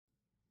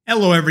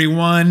Hello,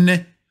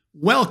 everyone.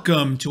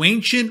 Welcome to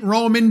Ancient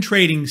Roman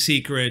Trading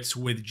Secrets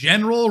with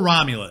General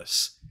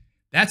Romulus.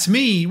 That's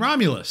me,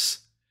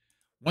 Romulus.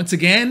 Once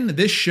again,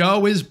 this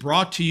show is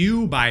brought to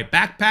you by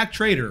Backpack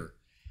Trader.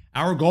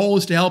 Our goal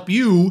is to help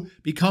you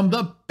become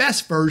the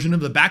best version of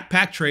the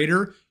backpack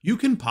trader you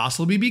can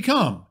possibly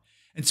become.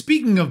 And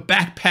speaking of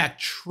backpack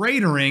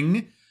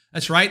tradering,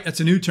 that's right,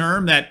 that's a new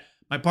term that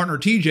my partner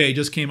TJ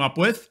just came up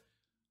with.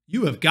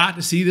 You have got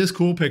to see this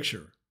cool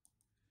picture.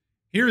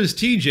 Here is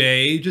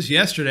TJ just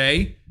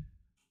yesterday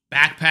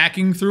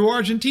backpacking through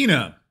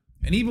Argentina.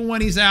 And even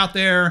when he's out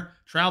there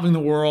traveling the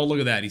world, look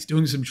at that. He's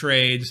doing some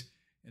trades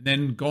and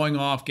then going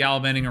off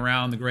gallivanting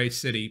around the great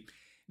city.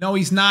 No,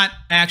 he's not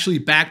actually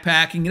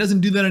backpacking. He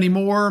doesn't do that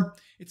anymore.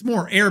 It's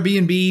more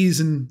Airbnbs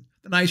and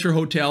the nicer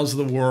hotels of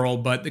the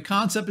world. But the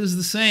concept is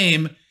the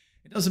same.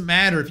 It doesn't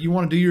matter if you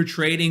want to do your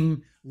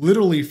trading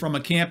literally from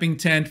a camping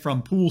tent,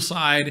 from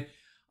poolside,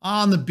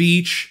 on the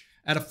beach,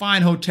 at a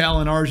fine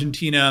hotel in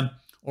Argentina,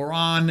 or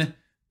on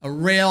a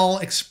rail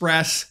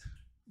express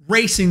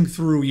racing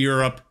through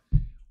Europe.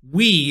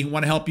 We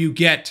want to help you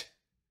get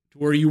to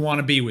where you want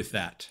to be with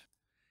that.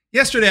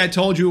 Yesterday, I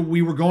told you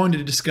we were going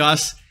to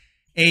discuss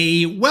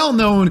a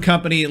well-known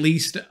company, at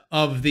least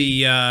of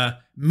the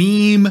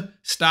meme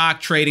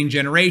stock trading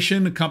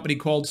generation, a company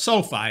called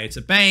Sofi. It's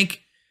a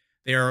bank.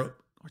 They're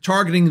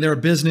targeting their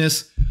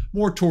business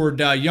more toward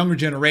younger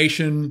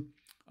generation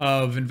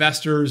of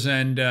investors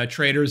and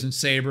traders and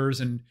savers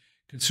and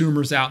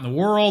consumers out in the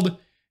world.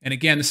 And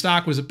again, the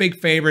stock was a big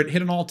favorite,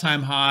 hit an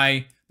all-time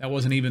high. That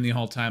wasn't even the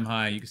all-time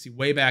high. You can see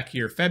way back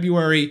here,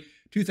 February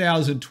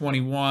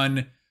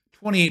 2021,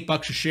 28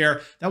 bucks a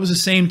share. That was the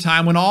same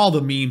time when all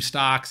the meme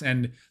stocks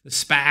and the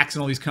SPACs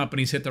and all these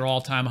companies hit their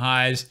all-time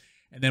highs.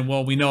 And then,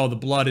 well, we know the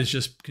blood is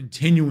just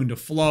continuing to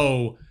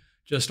flow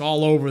just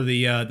all over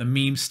the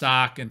meme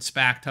stock and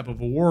SPAC type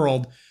of a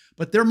world.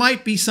 But there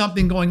might be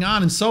something going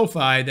on in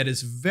SoFi that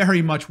is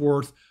very much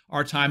worth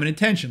our time and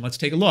attention. Let's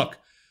take a look.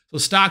 So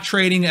stock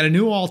trading at a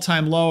new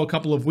all-time low a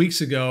couple of weeks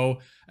ago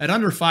at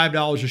under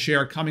 $5 a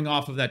share, coming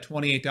off of that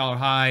 $28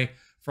 high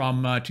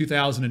from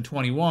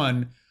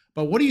 2021.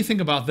 But what do you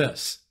think about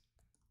this?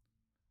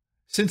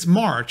 Since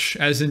March,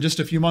 as in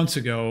just a few months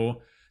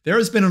ago, there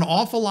has been an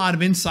awful lot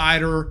of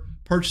insider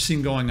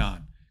purchasing going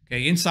on.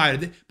 Okay,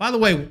 insider. By the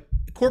way,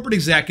 corporate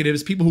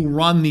executives, people who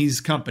run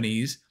these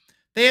companies,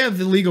 they have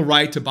the legal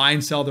right to buy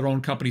and sell their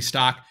own company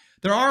stock.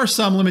 There are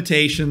some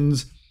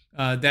limitations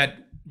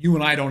that you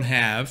and I don't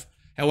have.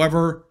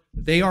 However,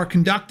 they are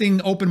conducting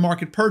open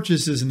market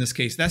purchases in this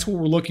case. That's what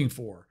we're looking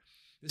for.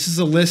 This is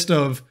a list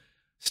of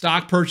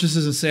stock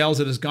purchases and sales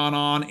that has gone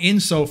on in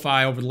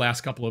SoFi over the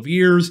last couple of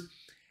years.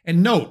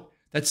 And note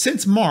that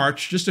since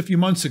March, just a few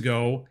months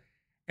ago,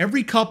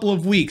 every couple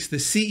of weeks, the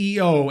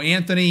CEO,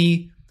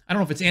 Anthony, I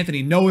don't know if it's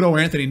Anthony Noto or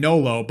Anthony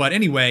Nolo, but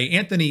anyway,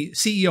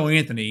 CEO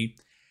Anthony,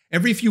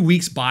 every few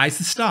weeks buys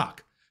the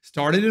stock.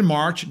 Started in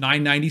March,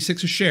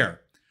 $9.96 a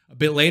share. A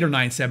bit later,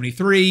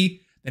 $9.73.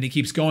 Then he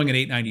keeps going at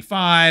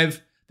 $8.95.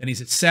 Then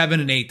he's at $7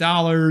 and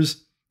 $8.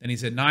 Then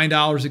he's at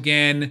 $9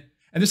 again.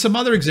 And there's some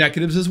other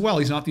executives as well.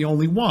 He's not the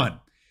only one.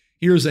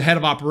 Here's the head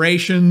of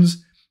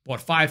operations.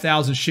 Bought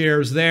 5,000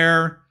 shares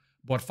there.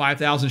 Bought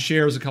 5,000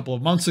 shares a couple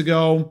of months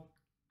ago.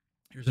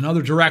 Here's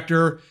another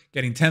director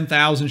getting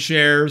 10,000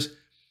 shares.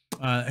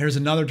 Here's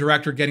another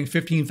director getting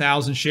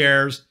 15,000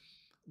 shares.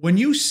 When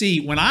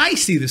I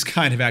see this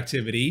kind of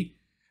activity,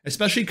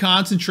 especially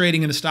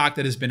concentrating in a stock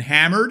that has been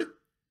hammered,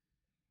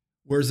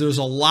 whereas there's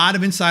a lot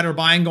of insider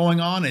buying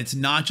going on. It's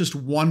not just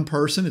one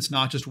person. It's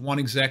not just one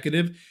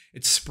executive.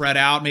 It's spread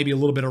out maybe a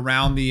little bit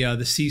around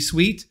the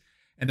C-suite,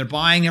 and they're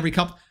buying every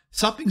couple.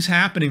 Something's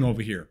happening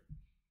over here.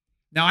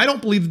 Now, I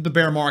don't believe that the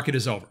bear market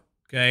is over.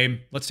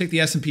 Okay, let's take the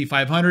S&P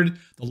 500.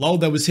 The low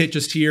that was hit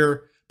just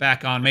here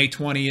back on May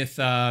 20th,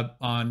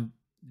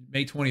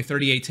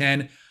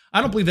 38.10. I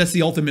don't believe that's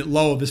the ultimate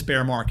low of this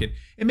bear market.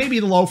 It may be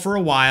the low for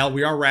a while.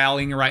 We are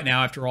rallying right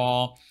now after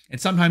all.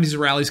 And sometimes these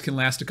rallies can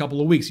last a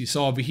couple of weeks. You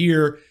saw over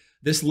here,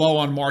 this low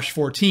on March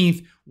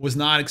 14th was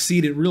not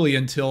exceeded really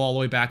until all the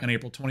way back on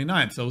April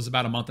 29th. So it was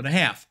about a month and a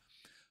half.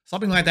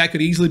 Something like that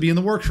could easily be in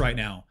the works right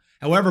now.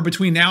 However,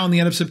 between now and the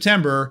end of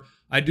September,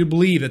 I do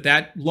believe that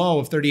that low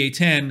of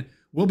 38.10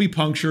 will be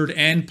punctured,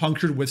 and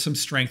punctured with some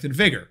strength and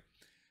vigor.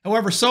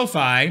 However,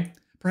 SoFi,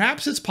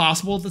 perhaps it's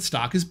possible that the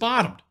stock is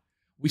bottomed.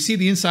 We see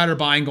the insider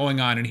buying going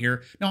on in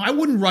here. Now, I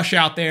wouldn't rush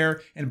out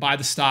there and buy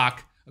the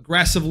stock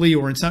aggressively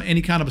or in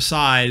any kind of a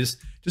size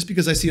just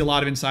because I see a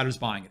lot of insiders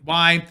buying it.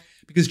 Why?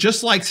 Because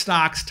just like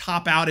stocks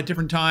top out at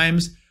different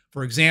times,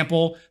 for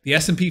example, the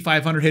S&P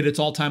 500 hit its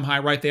all-time high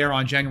right there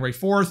on January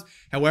 4th.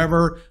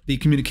 However, the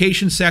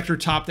communication sector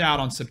topped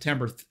out on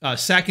September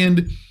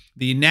 2nd.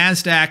 The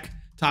NASDAQ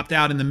topped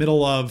out in the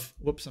middle of,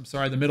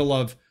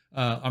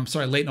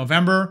 late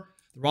November.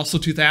 The Russell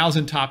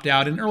 2000 topped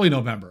out in early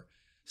November.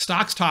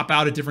 Stocks top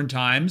out at different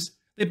times.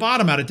 They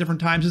bottom out at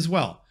different times as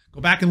well. Go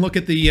back and look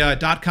at the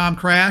dot-com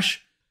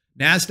crash.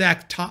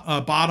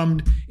 NASDAQ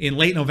bottomed in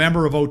late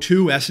November of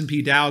 02,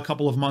 S&P Dow a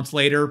couple of months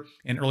later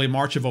in early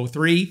March of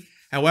 03.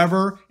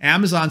 However,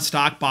 Amazon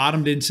stock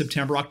bottomed in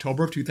September,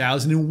 October of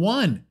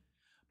 2001,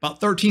 about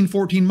 13,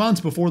 14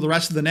 months before the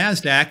rest of the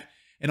NASDAQ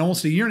and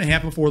almost a year and a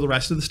half before the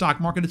rest of the stock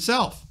market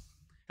itself.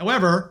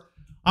 However,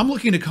 I'm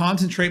looking to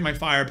concentrate my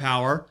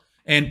firepower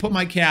and put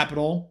my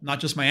capital, not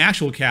just my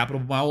actual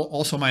capital, but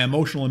also my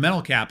emotional and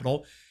mental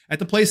capital, at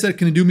the place that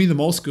can do me the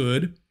most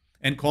good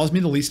and cause me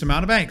the least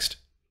amount of angst.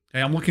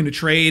 Okay, I'm looking to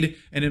trade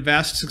and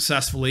invest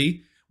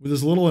successfully with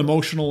as little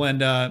emotional and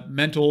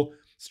mental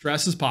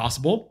stress as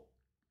possible.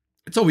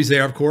 It's always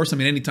there, of course. I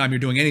mean, anytime you're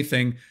doing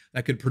anything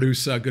that could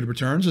produce good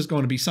returns, there's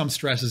going to be some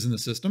stresses in the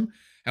system.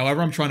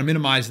 However, I'm trying to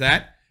minimize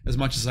that as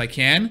much as I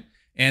can.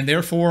 And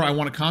therefore, I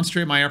want to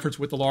concentrate my efforts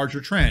with the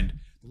larger trend.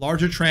 The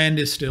larger trend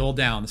is still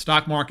down. The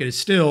stock market is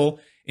still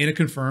in a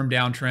confirmed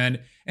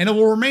downtrend, and it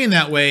will remain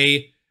that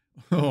way.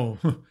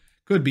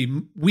 Could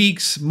be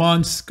weeks,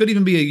 months, could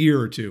even be a year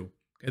or two.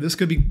 Okay, this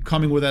could be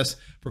coming with us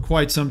for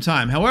quite some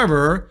time.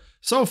 However,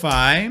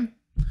 Sofi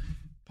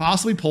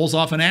possibly pulls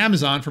off an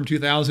Amazon from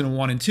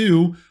 2001 and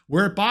 2,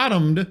 where it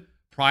bottomed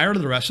prior to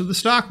the rest of the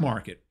stock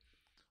market.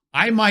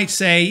 I might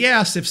say,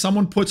 yes, if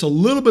someone puts a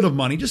little bit of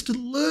money, just a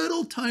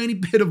little tiny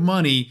bit of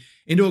money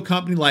into a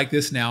company like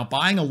this now,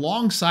 buying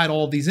alongside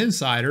all of these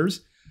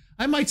insiders,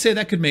 I might say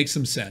that could make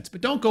some sense.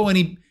 But don't go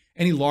any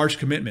large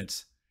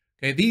commitments.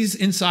 Okay, these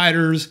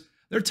insiders,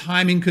 their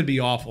timing could be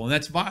awful. And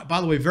that's,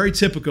 by the way, very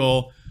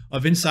typical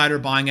of insider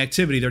buying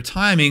activity. Their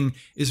timing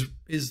is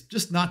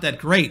just not that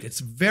great. It's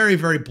a very,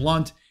 very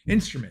blunt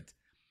instrument.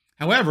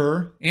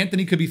 However,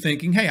 Anthony could be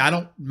thinking, hey, I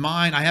don't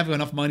mind. I have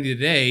enough money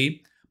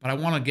today, but I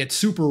want to get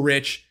super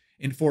rich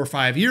in 4 or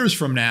 5 years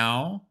from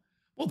now.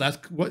 Well,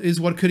 that's what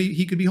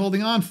he could be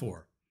holding on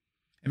for.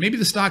 And maybe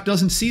the stock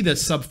doesn't see that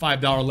sub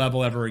 $5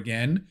 level ever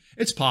again.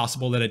 It's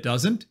possible that it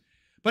doesn't,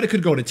 but it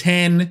could go to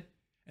 10.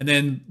 And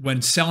then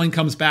when selling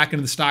comes back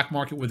into the stock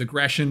market with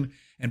aggression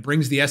and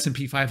brings the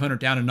S&P 500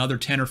 down another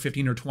 10 or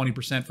 15 or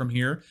 20% from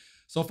here,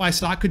 SoFi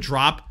stock could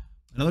drop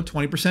another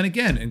 20%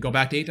 again and go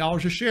back to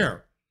 $8 a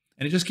share.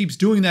 And it just keeps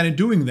doing that and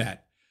doing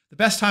that. The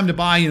best time to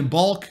buy in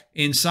bulk,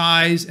 in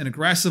size, and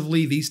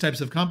aggressively these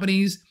types of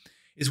companies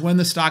is when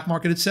the stock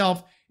market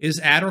itself is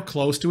at or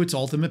close to its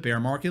ultimate bear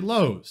market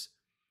lows.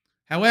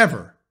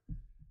 However,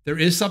 there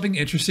is something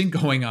interesting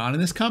going on in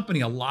this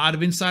company. A lot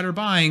of insider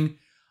buying.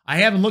 I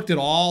haven't looked at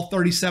all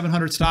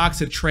 3,700 stocks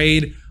that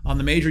trade on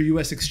the major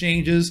U.S.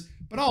 exchanges,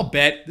 but I'll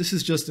bet, this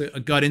is just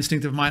a gut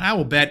instinct of mine, I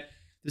will bet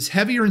there's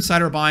heavier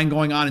insider buying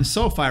going on in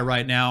SoFi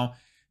right now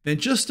than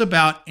just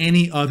about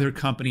any other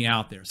company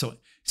out there. So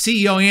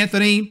CEO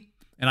Anthony,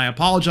 and I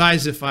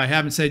apologize if I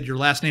haven't said your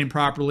last name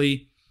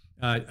properly.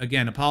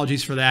 Again,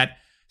 apologies for that.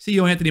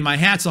 CEO Anthony, my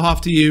hat's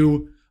off to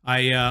you.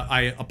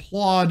 I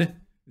applaud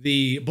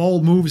the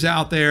bold moves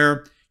out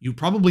there. You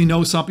probably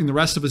know something the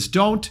rest of us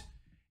don't,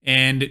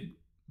 and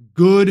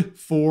good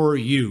for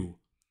you.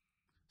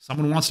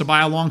 Someone wants to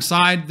buy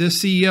alongside this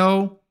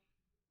CEO?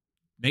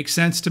 Makes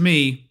sense to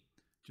me.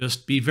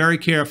 Just be very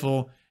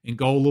careful and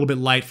go a little bit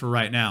light for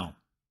right now.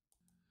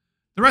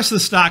 The rest of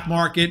the stock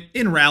market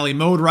in rally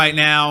mode right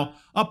now,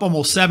 up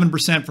almost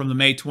 7% from the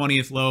May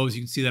 20th lows.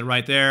 You can see that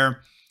right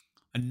there.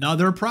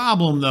 Another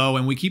problem, though,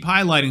 and we keep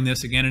highlighting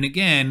this again and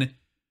again,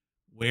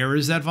 where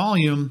is that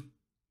volume?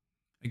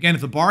 Again,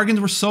 if the bargains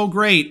were so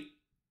great,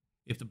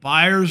 if the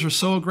buyers were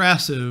so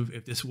aggressive,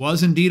 if this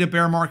was indeed a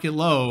bear market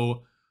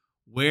low,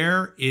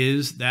 where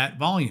is that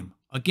volume?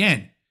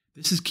 Again,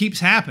 this keeps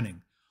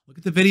happening. Look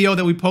at the video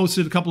that we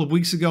posted a couple of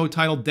weeks ago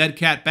titled Dead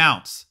Cat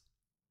Bounce.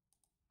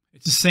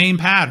 It's the same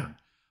pattern.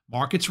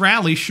 Markets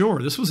rally, sure.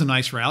 This was a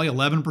nice rally,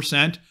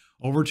 11%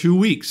 over 2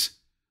 weeks.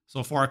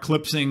 So far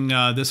eclipsing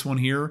this one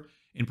here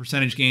in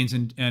percentage gains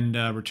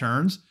and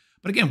returns.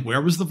 But again,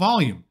 where was the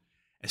volume?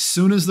 As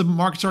soon as the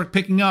market started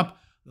picking up,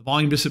 the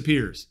volume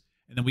disappears.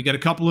 And then we get a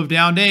couple of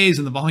down days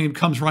and the volume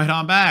comes right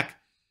on back.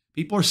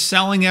 People are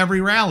selling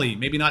every rally.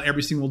 Maybe not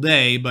every single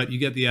day, but you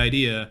get the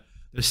idea.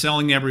 They're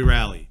selling every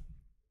rally.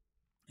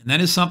 And that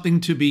is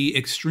something to be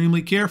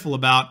extremely careful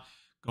about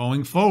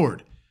going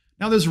forward.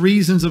 Now, there's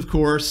reasons, of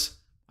course.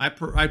 I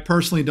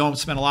personally don't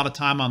spend a lot of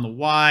time on the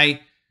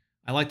why.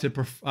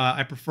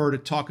 I prefer to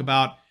talk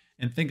about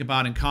and think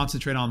about and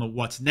concentrate on the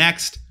what's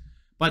next.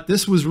 But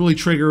this was really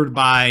triggered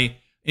by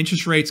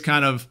interest rates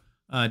kind of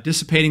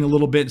dissipating a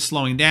little bit and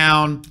slowing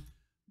down.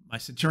 My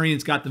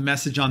Centurions got the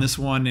message on this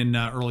one in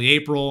early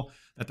April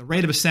that the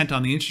rate of ascent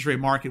on the interest rate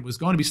market was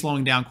going to be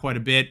slowing down quite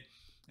a bit.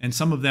 And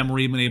some of them were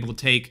even able to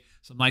take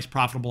some nice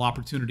profitable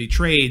opportunity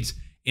trades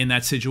in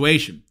that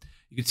situation.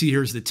 You can see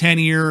here's the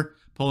 10-year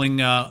pulling,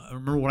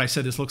 remember what I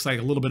said, this looks like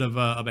a little bit of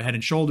a head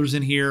and shoulders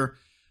in here.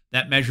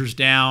 That measures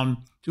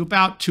down to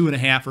about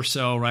 2.5 or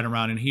so, right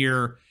around in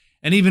here.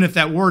 And even if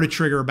that were to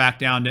trigger back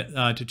down to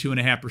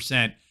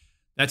 2.5%,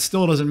 that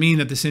still doesn't mean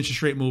that this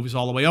interest rate move is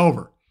all the way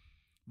over.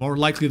 More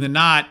likely than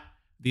not,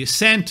 the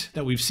ascent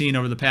that we've seen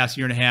over the past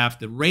year and a half,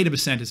 the rate of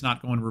ascent is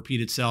not going to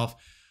repeat itself.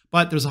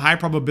 But there's a high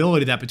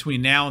probability that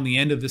between now and the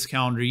end of this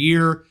calendar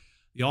year,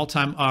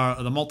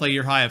 the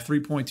multi-year high of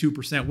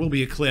 3.2% will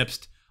be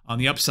eclipsed on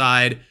the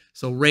upside.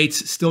 So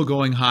rates still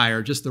going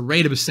higher. Just the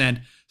rate of ascent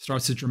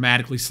starts to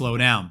dramatically slow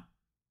down.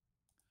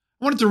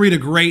 I wanted to read a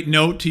great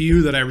note to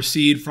you that I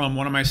received from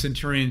one of my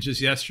centurions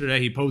just yesterday.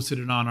 He posted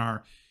it on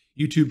our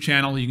YouTube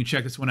channel. You can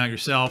check this one out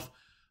yourself.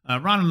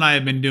 Ron and I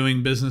have been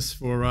doing business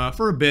for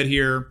a bit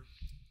here.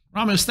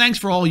 Romulus, thanks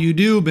for all you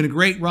do. Been a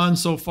great run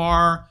so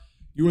far.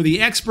 You are the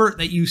expert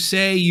that you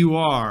say you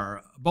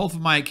are. Both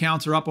of my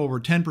accounts are up over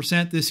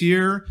 10% this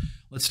year.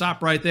 Let's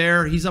stop right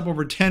there. He's up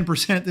over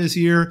 10% this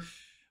year.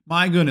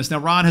 My goodness. Now,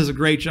 Ron has a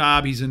great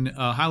job. He's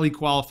a highly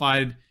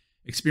qualified,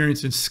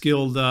 experienced, and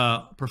skilled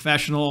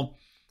professional.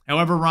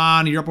 However,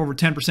 Ron, you're up over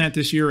 10%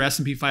 this year.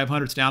 S&P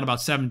 500's down about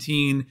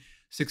 16%.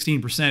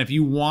 If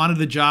you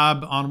wanted a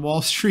job on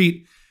Wall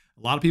Street,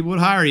 a lot of people would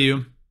hire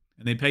you,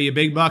 and they pay you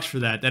big bucks for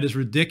that. That is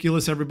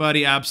ridiculous,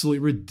 everybody. Absolutely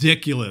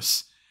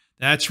ridiculous.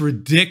 That's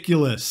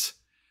ridiculous.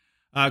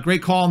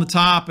 Great call on the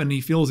top, and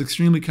he feels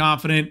extremely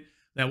confident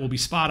that we'll be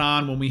spot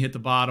on when we hit the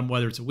bottom,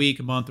 whether it's a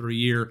week, a month, or a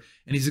year.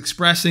 And he's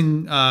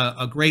expressing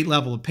a great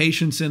level of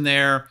patience in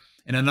there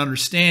and an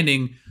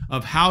understanding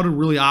of how to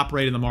really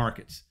operate in the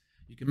markets.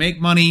 You can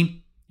make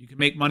money. You can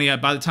make money.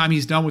 By the time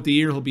he's done with the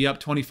year, he'll be up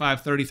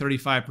 25, 30,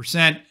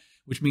 35%,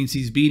 which means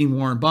he's beating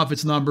Warren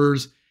Buffett's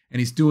numbers, and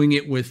he's doing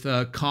it with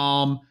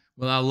calm,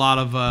 without a lot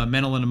of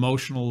mental and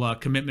emotional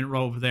commitment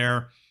over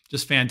there.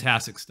 Just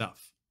fantastic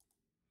stuff.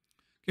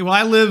 Okay, well,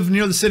 I live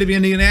near the city of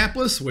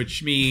Indianapolis,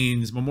 which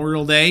means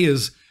Memorial Day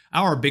is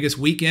our biggest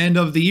weekend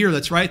of the year.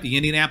 That's right. The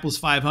Indianapolis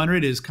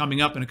 500 is coming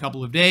up in a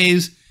couple of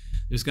days.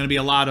 There's going to be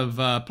a lot of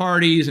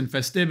parties and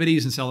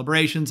festivities and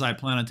celebrations. I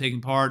plan on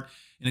taking part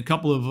in a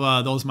couple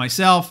of those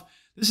myself.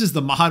 This is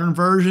the modern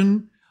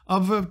version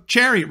of a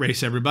chariot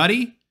race,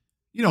 everybody.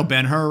 You know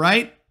Ben-Hur,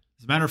 right?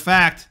 As a matter of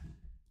fact,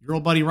 your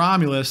old buddy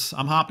Romulus,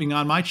 I'm hopping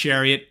on my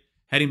chariot,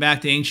 heading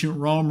back to ancient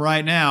Rome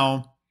right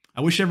now.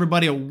 I wish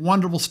everybody a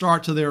wonderful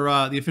start to their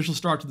the official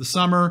start to the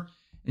summer.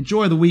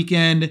 Enjoy the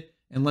weekend,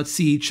 and let's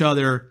see each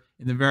other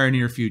in the very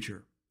near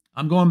future.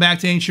 I'm going back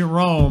to ancient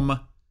Rome.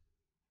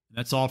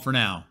 That's all for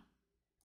now.